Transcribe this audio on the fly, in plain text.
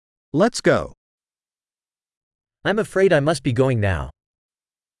Let's go. I'm afraid I must be going now.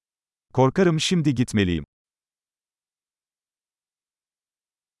 Korkarım şimdi gitmeliyim.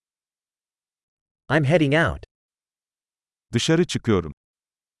 I'm heading out. Dışarı çıkıyorum.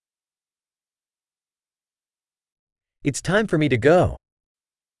 It's time for me to go.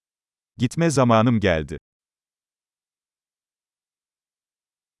 Gitme zamanım geldi.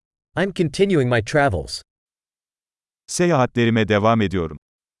 I'm continuing my travels. Seyahatlerime devam ediyorum.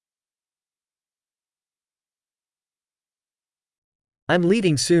 I'm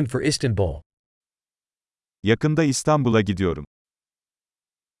leaving soon for Istanbul. Yakında İstanbul'a gidiyorum.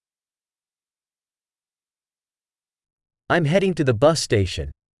 I'm heading to the bus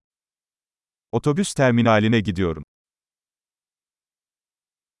station. Otobüs terminaline gidiyorum.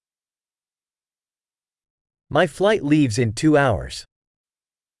 My flight leaves in 2 hours.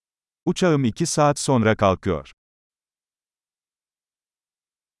 Uçağım 2 saat sonra kalkıyor.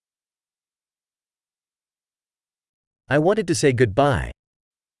 I wanted to say goodbye.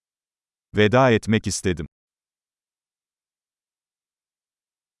 Veda etmek istedim.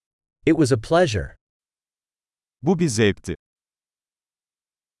 It was a pleasure. Bu bir zevkti.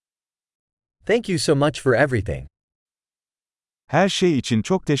 Thank you so much for everything. Her şey için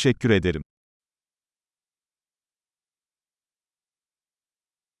çok teşekkür ederim.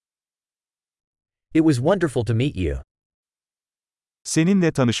 It was wonderful to meet you.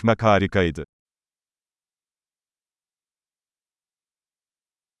 Seninle tanışmak harikaydı.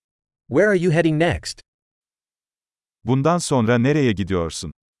 Where are you heading next? Bundan sonra nereye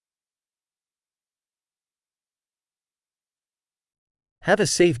gidiyorsun? Have a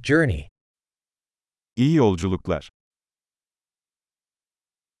safe journey. İyi yolculuklar.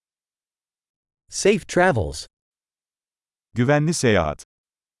 Safe travels. Güvenli seyahat.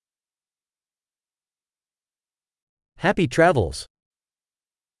 Happy travels.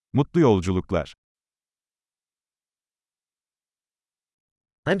 Mutlu yolculuklar.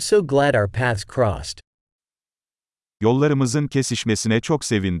 I'm so glad our paths crossed. Yollarımızın kesişmesine çok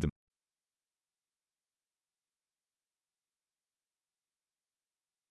sevindim.